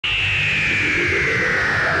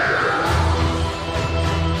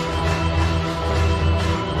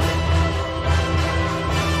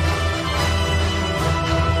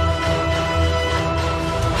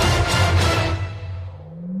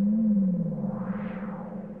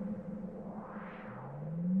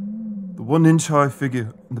1-inch-high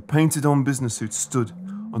figure in the painted-on business suit stood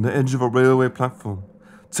on the edge of a railway platform,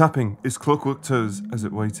 tapping its clockwork toes as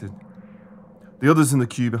it waited. The others in the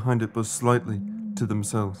queue behind it buzzed slightly to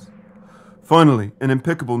themselves. Finally, an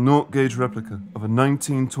impeccable naught-gauge replica of a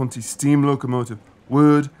 1920 steam locomotive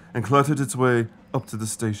whirred and clattered its way up to the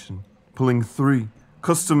station, pulling 3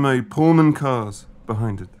 custom-made Pullman cars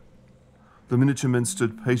behind it. The miniature men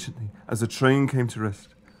stood patiently as the train came to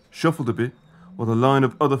rest, shuffled a bit, while the line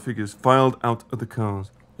of other figures filed out of the cars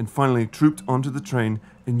and finally trooped onto the train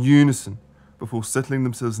in unison before settling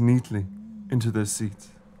themselves neatly into their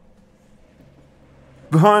seats.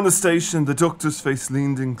 Behind the station, the doctor's face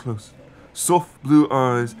leaned in close, soft blue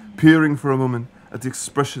eyes peering for a moment at the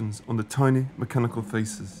expressions on the tiny mechanical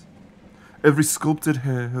faces. Every sculpted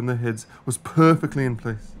hair on their heads was perfectly in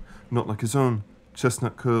place, not like his own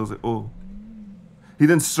chestnut curls at all. He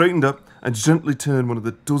then straightened up and gently turned one of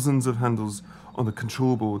the dozens of handles on the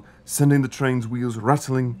control board, sending the train's wheels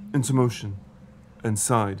rattling into motion, and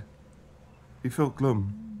sighed. He felt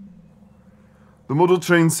glum. The model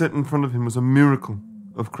train set in front of him was a miracle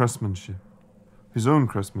of craftsmanship. His own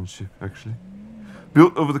craftsmanship, actually,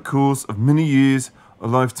 built over the course of many years a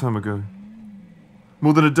lifetime ago.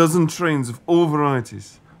 More than a dozen trains of all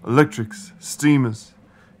varieties, electrics, steamers,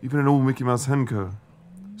 even an old Mickey Mouse hand car,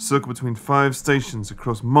 circled between 5 stations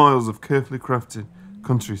across miles of carefully crafted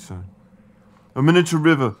countryside. A miniature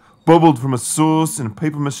river bubbled from a source in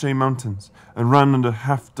papier-mâché mountains and ran under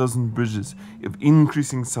half-dozen bridges of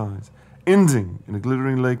increasing size, ending in a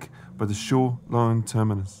glittering lake by the shoreline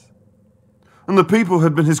terminus. And the people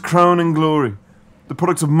had been his crowning glory, the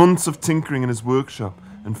product of months of tinkering in his workshop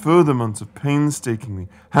and further months of painstakingly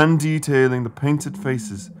hand-detailing the painted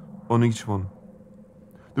faces on each one.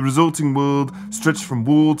 The resulting world stretched from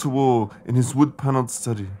wall to wall in his wood-panelled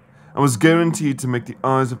study and was guaranteed to make the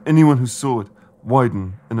eyes of anyone who saw it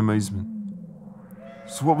widen in amazement.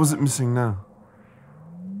 So what was it missing now?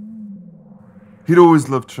 He'd always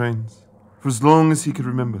loved trains, for as long as he could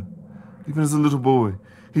remember. Even as a little boy,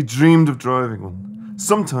 he dreamed of driving one.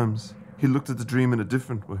 Sometimes he looked at the dream in a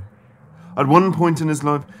different way. At one point in his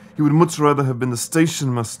life, he would much rather have been the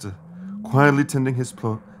station master, quietly tending his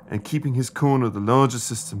plot and keeping his corner of the larger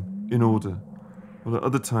system in order. While at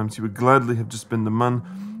other times he would gladly have just been the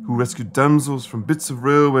man who rescued damsels from bits of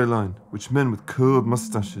railway line, which men with curled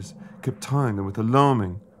moustaches kept tying them with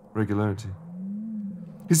alarming regularity.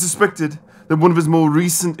 He suspected that one of his more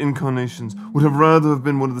recent incarnations would have rather have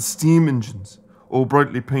been one of the steam engines, all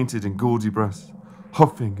brightly painted in gaudy brass,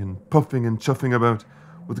 huffing and puffing and chuffing about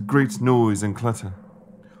with great noise and clatter.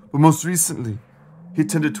 But most recently, he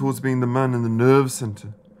tended towards being the man in the nerve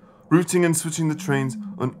centre, routing and switching the trains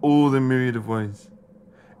on all their myriad of ways,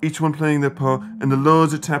 each one playing their part in the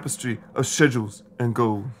larger tapestry of schedules and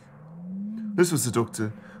goals. This was the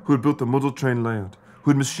doctor who had built the model train layout,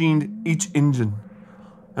 who had machined each engine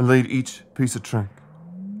and laid each piece of track,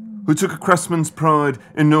 who took a craftsman's pride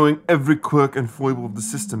in knowing every quirk and foible of the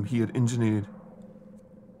system he had engineered.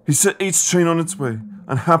 He set each train on its way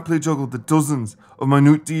and happily juggled the dozens of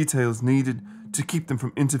minute details needed to keep them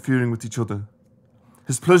from interfering with each other.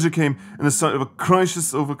 His pleasure came in the sight of a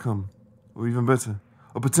crisis overcome, or even better,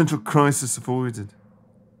 a potential crisis avoided.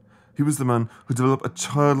 He was the man who developed a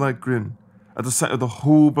childlike grin at the sight of the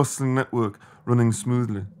whole bustling network running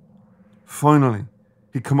smoothly. Finally,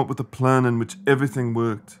 he'd come up with a plan in which everything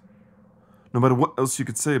worked. No matter what else you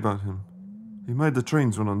could say about him, he made the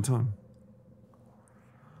trains run on time.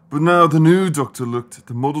 But now the new doctor looked at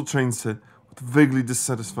the model train set with a vaguely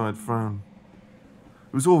dissatisfied frown.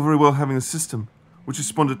 It was all very well having a system which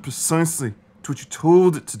responded precisely to what you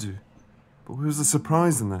told it to do, but where was the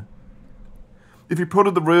surprise in that? If he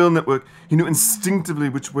prodded the rail network, he knew instinctively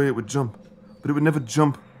which way it would jump, but it would never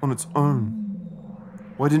jump on its own.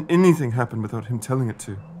 Why didn't anything happen without him telling it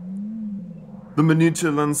to? The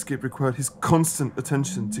miniature landscape required his constant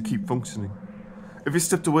attention to keep functioning. If he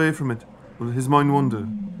stepped away from it, or let his mind wander,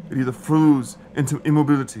 it either froze into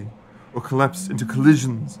immobility or collapsed into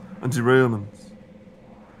collisions and derailments.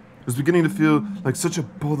 It was beginning to feel like such a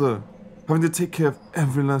bother, having to take care of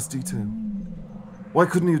every last detail. Why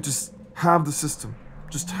couldn't he just have the system,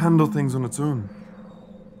 just handle things on its own?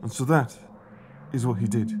 And so that is what he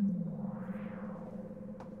did.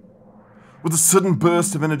 With a sudden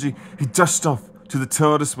burst of energy, he dashed off to the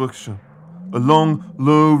TARDIS workshop, a long,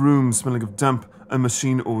 low room smelling of damp and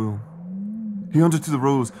machine oil. He hunted through the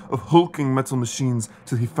rows of hulking metal machines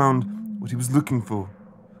till he found what he was looking for,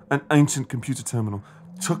 an ancient computer terminal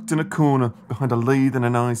tucked in a corner behind a lathe and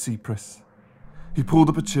an IC press. He pulled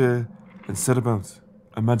up a chair and set about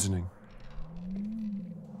imagining.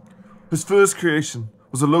 His first creation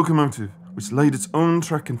was a locomotive which laid its own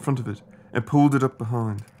track in front of it, and pulled it up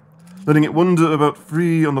behind, letting it wander about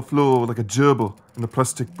free on the floor like a gerbil in a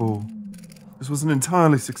plastic ball. This wasn't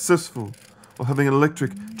entirely successful, while having an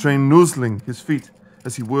electric train nuzzling his feet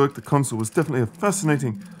as he worked the console was definitely a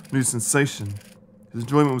fascinating new sensation. His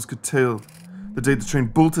enjoyment was curtailed the day the train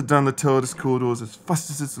bolted down the TARDIS corridors as fast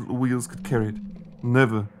as its little wheels could carry it,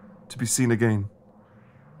 never to be seen again.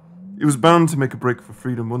 It was bound to make a break for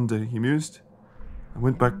freedom one day, he mused, and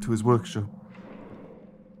went back to his workshop.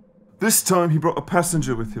 This time he brought a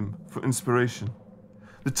passenger with him for inspiration.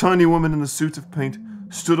 The tiny woman in the suit of paint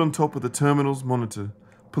stood on top of the terminal's monitor,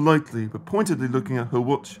 politely but pointedly looking at her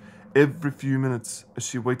watch every few minutes as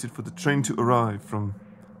she waited for the train to arrive from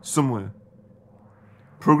somewhere.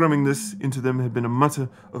 Programming this into them had been a matter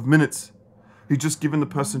of minutes. He'd just given the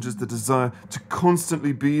passengers the desire to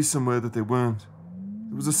constantly be somewhere that they weren't.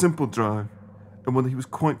 It was a simple drive, and one that he was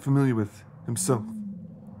quite familiar with himself.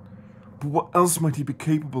 But what else might he be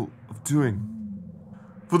capable of doing?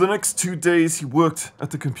 For the next 2 days he worked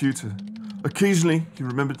at the computer. Occasionally he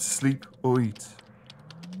remembered to sleep or eat.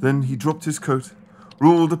 Then he dropped his coat,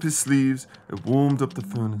 rolled up his sleeves, and warmed up the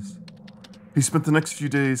furnace. He spent the next few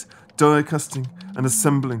days die-casting and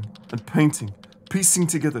assembling and painting, piecing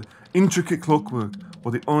together intricate clockwork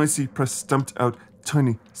while the IC press stamped out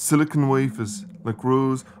tiny silicon wafers like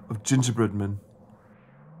rows of gingerbread men.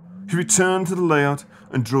 He returned to the layout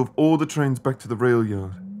and drove all the trains back to the rail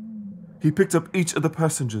yard. He picked up each of the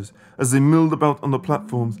passengers as they milled about on the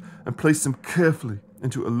platforms and placed them carefully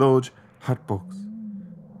into a large hat box.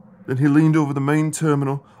 Then he leaned over the main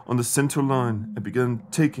terminal on the central line and began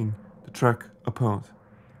taking the track apart.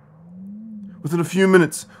 Within a few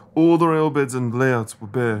minutes, all the rail beds and layouts were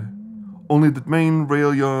bare. Only the main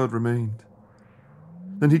rail yard remained.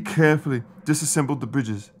 Then he carefully disassembled the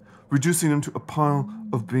bridges, reducing them to a pile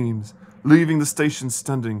of beams, leaving the station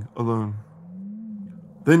standing alone.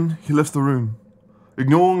 Then he left the room,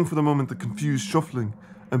 ignoring for the moment the confused shuffling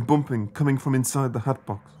and bumping coming from inside the hat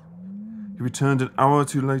box. He returned an hour or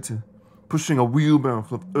two later, pushing a wheelbarrow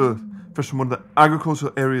full of earth fresh from one of the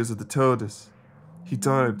agricultural areas of the TARDIS. He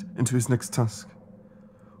dived into his next task.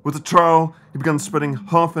 With a trowel, he began spreading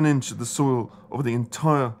half an inch of the soil over the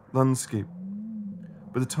entire landscape.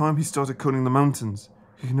 By the time he started coating the mountains,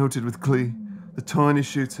 he noted with glee the tiny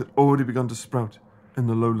shoots had already begun to sprout in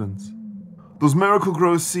the lowlands. Those miracle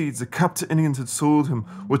grow seeds the Capta Indians had sold him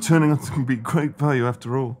were turning out to be great value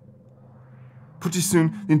after all. Pretty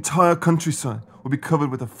soon, the entire countryside would be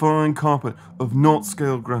covered with a fine carpet of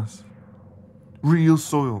naut-scale grass. Real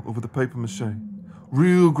soil over the papier-mâché,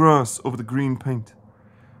 real grass over the green paint.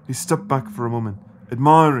 He stepped back for a moment,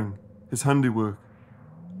 admiring his handiwork.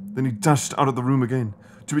 Then he dashed out of the room again,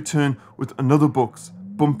 to return with another box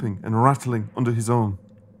bumping and rattling under his arm.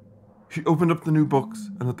 He opened up the new box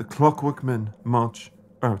and let the clockwork men march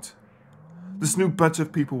out. This new batch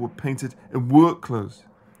of people were painted in work clothes,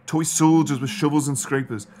 toy soldiers with shovels and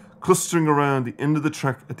scrapers, clustering around the end of the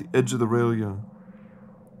track at the edge of the rail yard.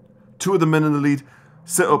 Two of the men in the lead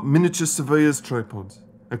set up miniature surveyors' tripods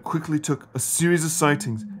and quickly took a series of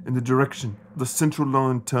sightings in the direction of the central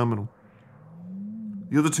line terminal.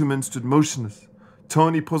 The other two men stood motionless,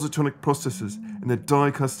 tiny positronic processors in their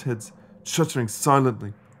die-cast heads shuttering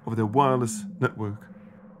silently over their wireless network.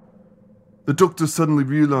 The doctor suddenly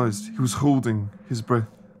realized he was holding his breath.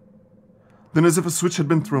 Then, as if a switch had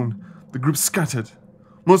been thrown, the group scattered.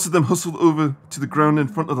 Most of them hustled over to the ground in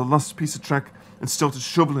front of the last piece of track and started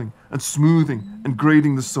shoveling and smoothing and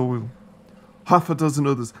grading the soil. Half a dozen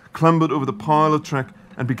others clambered over the pile of track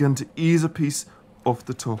and began to ease a piece off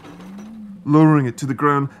the top, lowering it to the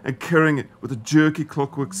ground and carrying it with a jerky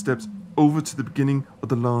clockwork steps over to the beginning of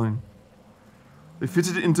the line. They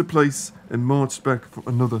fitted it into place and marched back for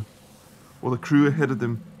another, while the crew ahead of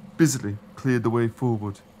them busily cleared the way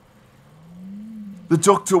forward. The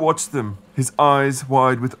doctor watched them, his eyes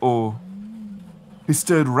wide with awe. He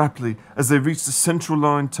stared raptly as they reached the central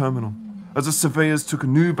line terminal, as the surveyors took a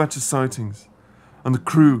new batch of sightings, and the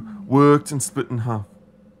crew worked and split in half.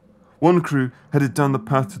 One crew headed down the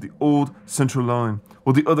path to the old central line,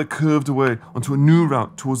 while the other curved away onto a new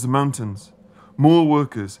route towards the mountains. More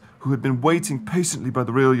workers, who had been waiting patiently by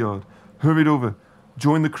the rail yard, hurried over,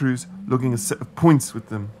 joined the crews, lugging a set of points with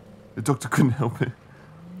them. The doctor couldn't help it.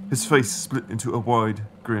 His face split into a wide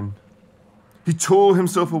grin. He tore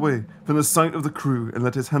himself away from the sight of the crew and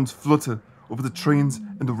let his hands flutter over the trains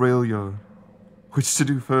and the rail yard. Which to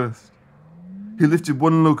do first? He lifted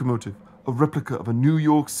one locomotive, a replica of a New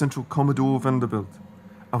York Central Commodore Vanderbilt,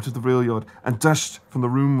 out of the rail yard and dashed from the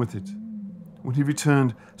room with it. When he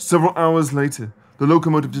returned several hours later, the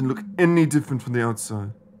locomotive didn't look any different from the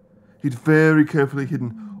outside. He'd very carefully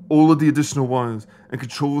hidden all of the additional wires and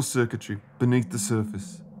control circuitry beneath the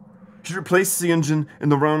surface. He replaced the engine in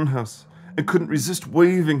the roundhouse and couldn't resist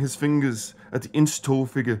waving his fingers at the inch-tall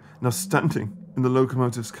figure now standing in the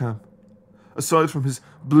locomotive's cab. Aside from his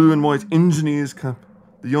blue and white engineer's cap,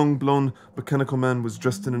 the young blonde mechanical man was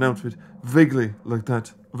dressed in an outfit vaguely like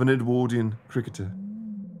that of an Edwardian cricketer.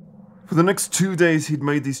 For the next 2 days he'd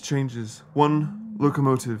made these changes, one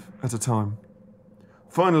locomotive at a time.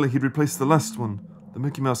 Finally he'd replaced the last one, the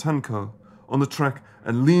Mickey Mouse handcar, on the track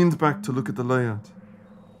and leaned back to look at the layout.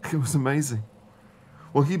 It was amazing.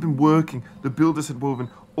 While he'd been working, the builders had woven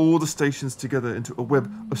all the stations together into a web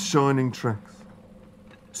of shining tracks.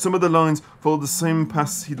 Some of the lines followed the same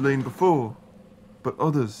paths he'd lain before, but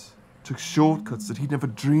others took shortcuts that he'd never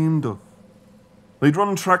dreamed of. They'd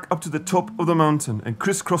run track up to the top of the mountain and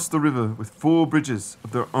crisscrossed the river with 4 bridges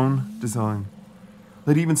of their own design.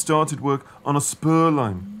 They'd even started work on a spur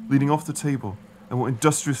line leading off the table and were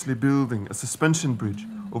industriously building a suspension bridge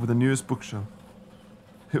over the nearest bookshelf.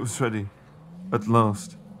 It was ready, at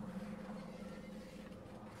last.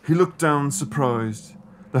 He looked down, surprised.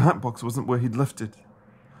 The hatbox wasn't where he'd left it.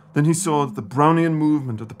 Then he saw that the Brownian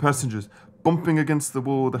movement of the passengers bumping against the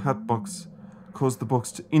wall of the hatbox caused the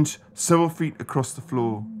box to inch several feet across the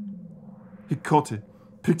floor. He caught it,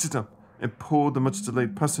 picked it up, and poured the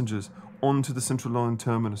much-delayed passengers onto the Central Line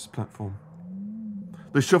terminus platform.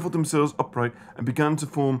 They shuffled themselves upright and began to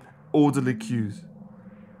form orderly queues.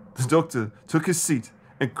 The doctor took his seat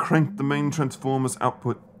and cranked the main transformer's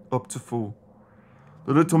output up to full.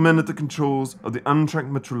 The little men at the controls of the Amtrak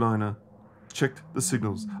Metroliner checked the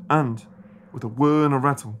signals and, with a whir and a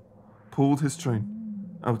rattle, pulled his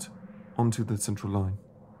train out onto the Central Line.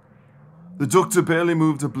 The doctor barely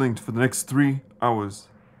moved or blinked for the next 3 hours.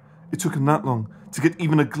 It took him that long to get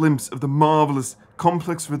even a glimpse of the marvellous,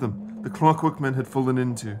 complex rhythm the clockwork men had fallen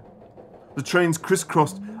into. The trains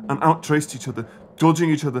crisscrossed and outtraced each other, dodging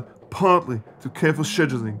each other partly through careful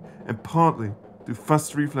scheduling and partly through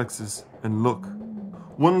fast reflexes and luck.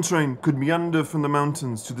 One train could meander from the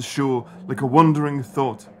mountains to the shore like a wandering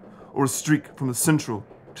thought, or a streak from the central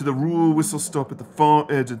to the rural whistle stop at the far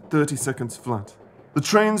edge at 30 seconds flat. The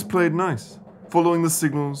trains played nice, following the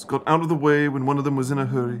signals, got out of the way when one of them was in a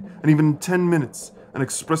hurry, and even in 10 minutes an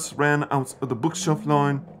express ran out of the bookshelf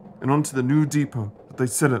line and onto the new depot that they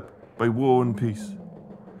set up by War and Peace.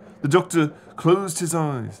 The doctor closed his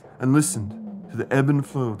eyes and listened to the ebb and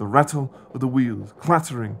flow, the rattle of the wheels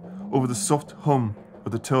clattering over the soft hum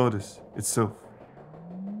of the TARDIS itself.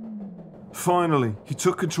 Finally, he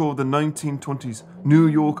took control of the 1920s New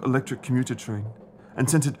York electric commuter train and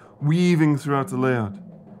sent it weaving throughout the layout,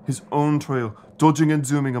 his own trail dodging and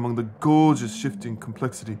zooming among the gorgeous shifting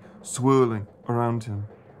complexity swirling around him.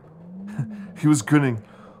 He was grinning,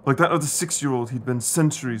 like that of the 6-year-old he'd been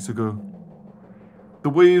centuries ago. The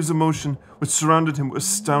waves of motion which surrounded him were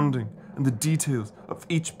astounding, and the details of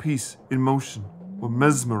each piece in motion were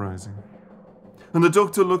mesmerizing. And the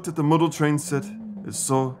doctor looked at the model train set and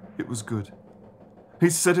saw it was good. He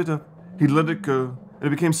set it up, he let it go, and it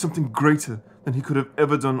became something greater than he could have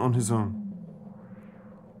ever done on his own.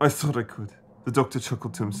 I thought I could, the doctor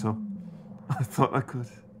chuckled to himself. I thought I could.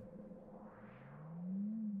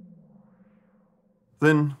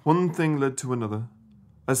 Then one thing led to another,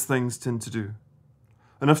 as things tend to do.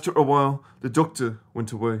 And after a while, the doctor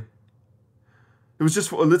went away. It was just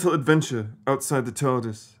for a little adventure outside the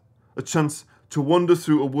TARDIS, a chance to wander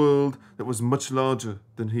through a world that was much larger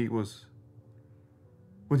than he was.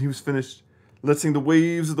 When he was finished, letting the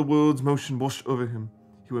waves of the world's motion wash over him,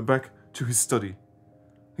 he went back to his study.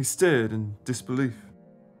 He stared in disbelief.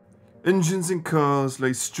 Engines and cars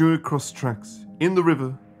lay strewn across tracks, in the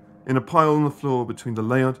river, in a pile on the floor between the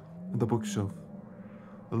layout and the bookshelf.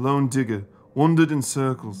 The lone digger wandered in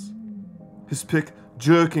circles, his pick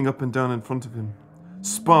jerking up and down in front of him,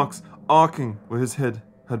 sparks arcing where his head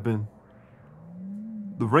had been.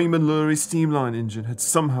 The Raymond Lurie steamline engine had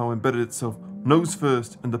somehow embedded itself nose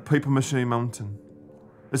first in the papier-mâché mountain.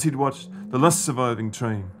 As he'd watched the last surviving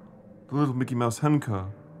train, the little Mickey Mouse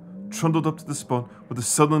handcar, trundled up to the spot where the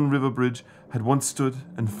Southern River Bridge had once stood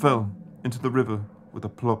and fell into the river with a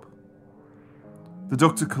plop. The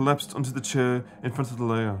doctor collapsed onto the chair in front of the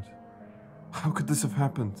layout. How could this have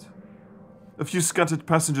happened? A few scattered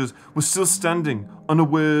passengers were still standing,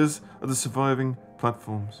 unawares of the surviving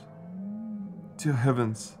platforms. Dear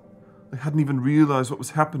heavens, they hadn't even realized what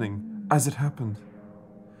was happening as it happened.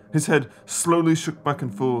 His head slowly shook back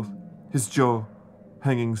and forth, his jaw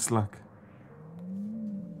hanging slack.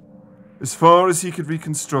 As far as he could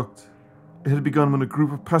reconstruct, it had begun when a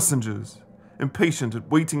group of passengers, impatient at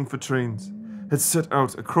waiting for trains, had set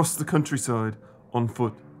out across the countryside on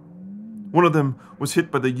foot. One of them was hit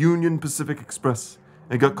by the Union Pacific Express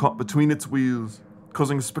and got caught between its wheels,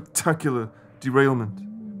 causing a spectacular derailment,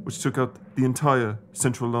 which took out the entire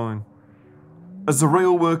central line. As the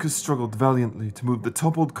rail workers struggled valiantly to move the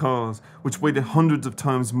toppled cars, which weighed hundreds of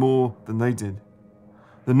times more than they did,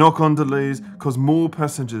 the knock-on delays caused more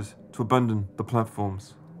passengers to abandon the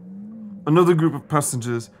platforms. Another group of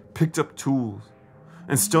passengers picked up tools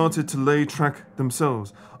and started to lay track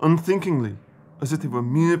themselves, unthinkingly, as if they were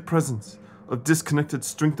mere presence of disconnected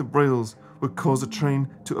strength of rails would cause a train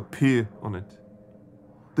to appear on it.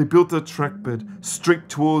 They built their track bed straight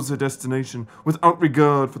towards their destination without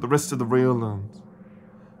regard for the rest of the rail lines.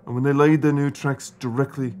 And when they laid their new tracks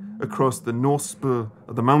directly across the north spur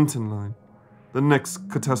of the mountain line, the next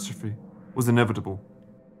catastrophe was inevitable.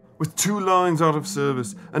 With 2 lines out of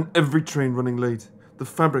service and every train running late, the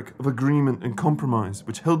fabric of agreement and compromise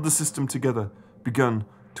which held the system together began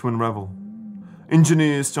to unravel.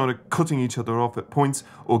 Engineers started cutting each other off at points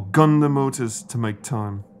or gunned their motors to make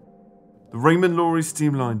time. The Raymond Lory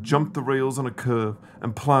steam line jumped the rails on a curve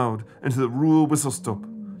and ploughed into the rural whistle stop,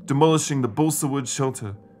 demolishing the balsa wood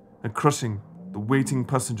shelter and crushing the waiting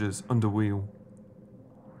passengers under wheel.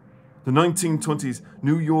 The 1920s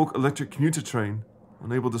New York electric commuter train,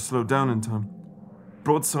 unable to slow down in time,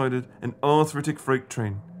 broadsided an arthritic freight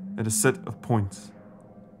train at a set of points.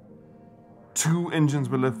 2 engines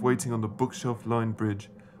were left waiting on the bookshelf-lined bridge,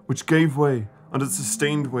 which gave way under the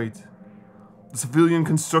sustained weight. The civilian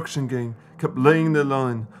construction gang kept laying their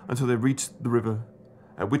line until they reached the river,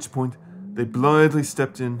 at which point they blithely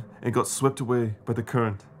stepped in and got swept away by the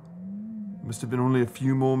current. It must have been only a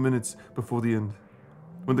few more minutes before the end,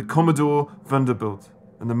 when the Commodore Vanderbilt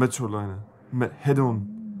and the Metroliner met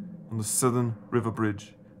head-on the Southern River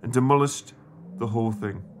Bridge and demolished the whole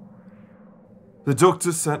thing. The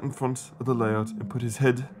doctor sat in front of the layout and put his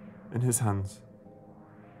head in his hands.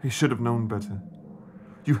 He should have known better.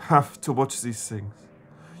 You have to watch these things.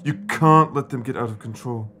 You can't let them get out of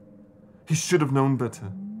control. He should have known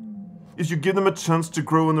better. If you give them a chance to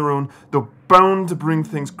grow on their own, they're bound to bring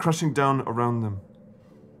things crashing down around them.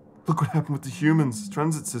 Look what happened with the humans'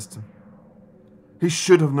 transit system. He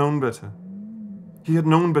should have known better. He had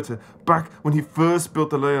known better back when he first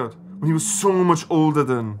built the layout, when he was so much older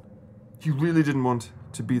then. He really didn't want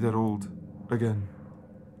to be that old again.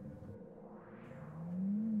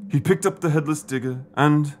 He picked up the headless digger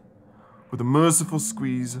and, with a merciful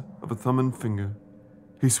squeeze of a thumb and finger,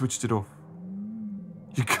 he switched it off.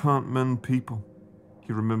 You can't mend people,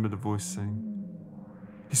 he remembered a voice saying.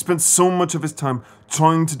 He spent so much of his time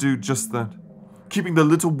trying to do just that, keeping the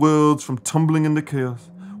little worlds from tumbling into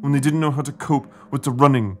chaos when they didn't know how to cope with the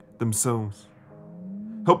running themselves,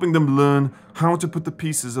 helping them learn how to put the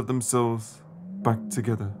pieces of themselves back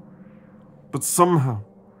together. But somehow,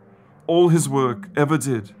 all his work ever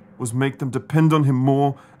did was make them depend on him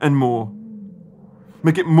more and more,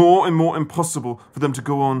 make it more and more impossible for them to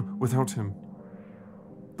go on without him.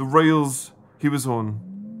 The rails he was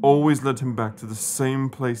on always led him back to the same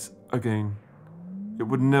place again. It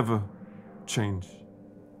would never change.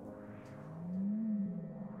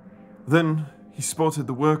 Then he spotted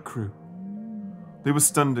the work crew. They were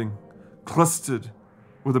standing, clustered,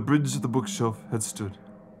 where the bridge of the bookshelf had stood.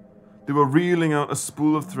 They were reeling out a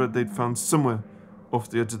spool of thread they'd found somewhere off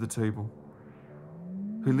the edge of the table.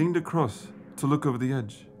 He leaned across to look over the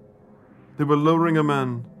edge. They were lowering a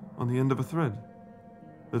man on the end of a thread.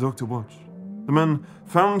 The doctor watched. The man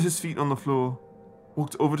found his feet on the floor,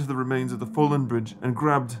 walked over to the remains of the fallen bridge and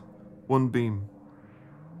grabbed one beam.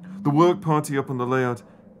 The work party up on the layout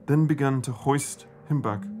then began to hoist him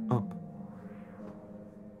back up.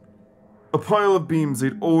 A pile of beams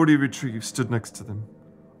they'd already retrieved stood next to them.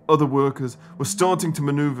 Other workers were starting to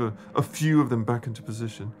maneuver a few of them back into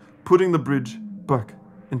position, putting the bridge back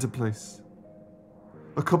into place.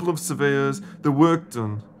 A couple of surveyors, their work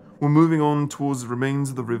done, were moving on towards the remains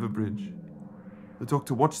of the river bridge. The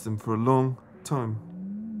doctor watched them for a long time.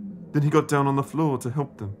 Then he got down on the floor to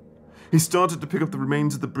help them. He started to pick up the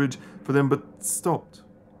remains of the bridge for them, but stopped.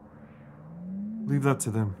 Leave that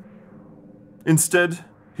to them. Instead,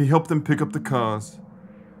 he helped them pick up the cars.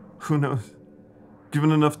 Who knows?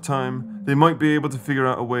 Given enough time, they might be able to figure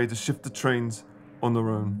out a way to shift the trains on their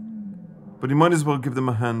own. But he might as well give them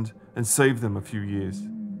a hand and save them a few years.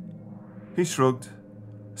 He shrugged,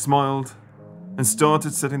 smiled, and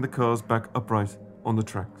started setting the cars back upright on the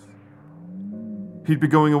tracks. He'd be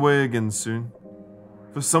going away again soon,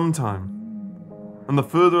 for some time, and the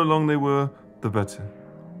further along they were, the better.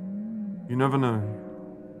 You never know.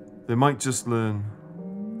 They might just learn,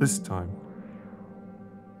 this time,